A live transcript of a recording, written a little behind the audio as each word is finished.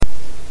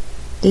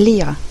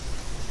Lire.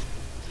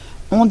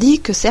 On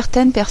dit que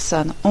certaines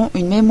personnes ont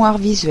une mémoire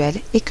visuelle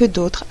et que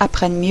d'autres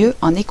apprennent mieux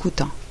en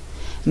écoutant.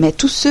 Mais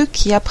tous ceux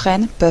qui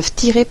apprennent peuvent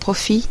tirer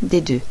profit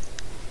des deux.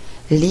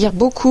 Lire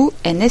beaucoup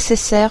est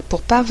nécessaire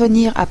pour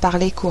parvenir à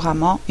parler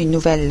couramment une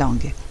nouvelle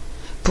langue.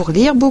 Pour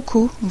lire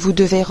beaucoup, vous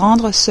devez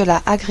rendre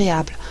cela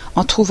agréable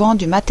en trouvant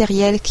du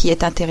matériel qui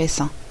est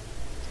intéressant.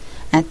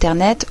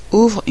 Internet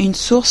ouvre une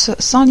source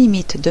sans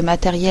limite de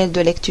matériel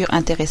de lecture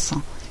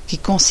intéressant, qui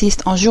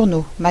consiste en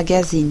journaux,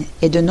 magazines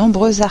et de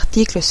nombreux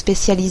articles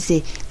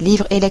spécialisés,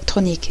 livres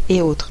électroniques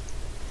et autres.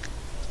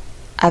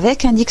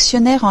 Avec un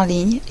dictionnaire en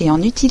ligne et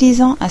en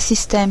utilisant un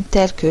système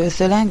tel que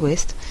The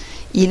Linguist,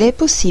 il est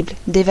possible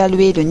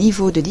d'évaluer le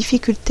niveau de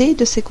difficulté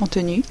de ces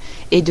contenus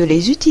et de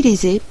les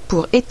utiliser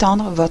pour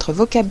étendre votre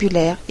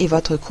vocabulaire et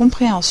votre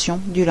compréhension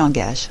du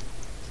langage.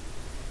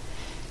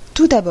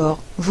 Tout d'abord,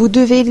 vous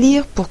devez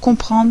lire pour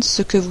comprendre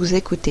ce que vous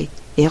écoutez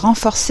et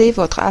renforcer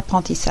votre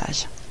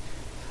apprentissage.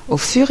 Au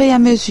fur et à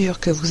mesure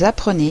que vous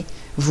apprenez,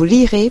 vous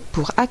lirez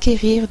pour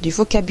acquérir du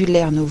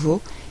vocabulaire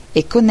nouveau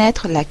et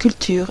connaître la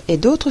culture et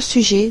d'autres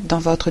sujets dans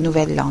votre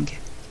nouvelle langue.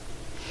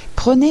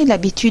 Prenez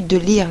l'habitude de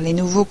lire les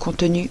nouveaux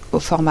contenus au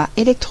format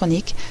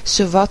électronique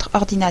sur votre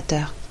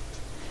ordinateur.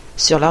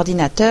 Sur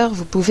l'ordinateur,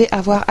 vous pouvez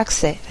avoir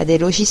accès à des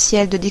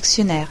logiciels de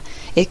dictionnaire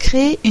et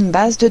créer une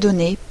base de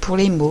données pour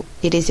les mots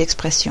et les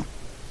expressions.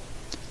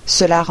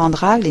 Cela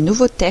rendra les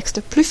nouveaux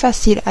textes plus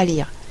faciles à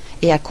lire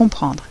et à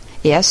comprendre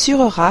et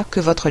assurera que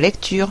votre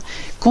lecture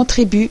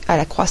contribue à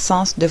la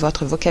croissance de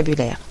votre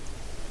vocabulaire.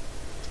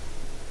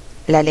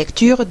 La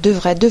lecture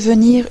devrait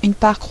devenir une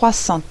part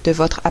croissante de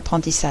votre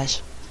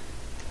apprentissage.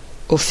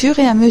 Au fur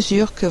et à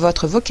mesure que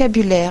votre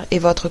vocabulaire et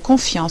votre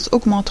confiance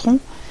augmenteront,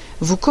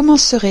 vous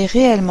commencerez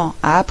réellement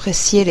à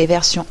apprécier les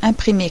versions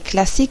imprimées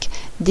classiques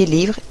des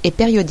livres et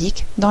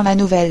périodiques dans la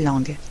nouvelle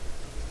langue.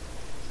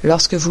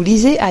 Lorsque vous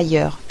lisez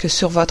ailleurs que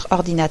sur votre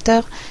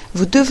ordinateur,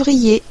 vous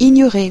devriez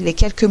ignorer les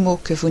quelques mots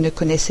que vous ne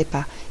connaissez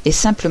pas et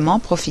simplement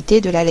profiter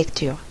de la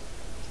lecture.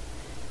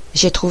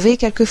 J'ai trouvé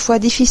quelquefois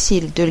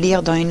difficile de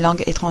lire dans une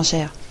langue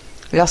étrangère,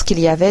 lorsqu'il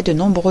y avait de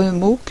nombreux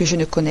mots que je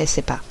ne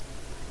connaissais pas.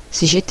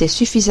 Si j'étais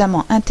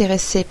suffisamment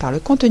intéressé par le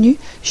contenu,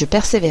 je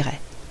persévérais.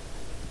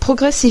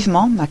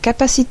 Progressivement, ma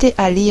capacité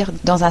à lire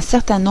dans un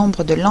certain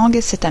nombre de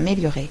langues s'est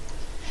améliorée.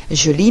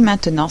 Je lis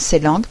maintenant ces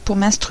langues pour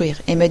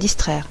m'instruire et me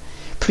distraire,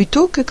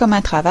 plutôt que comme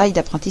un travail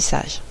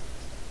d'apprentissage.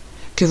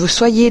 Que vous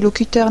soyez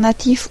locuteur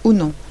natif ou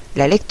non,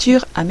 la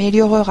lecture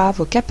améliorera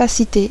vos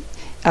capacités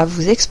à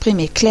vous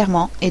exprimer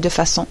clairement et de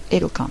façon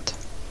éloquente.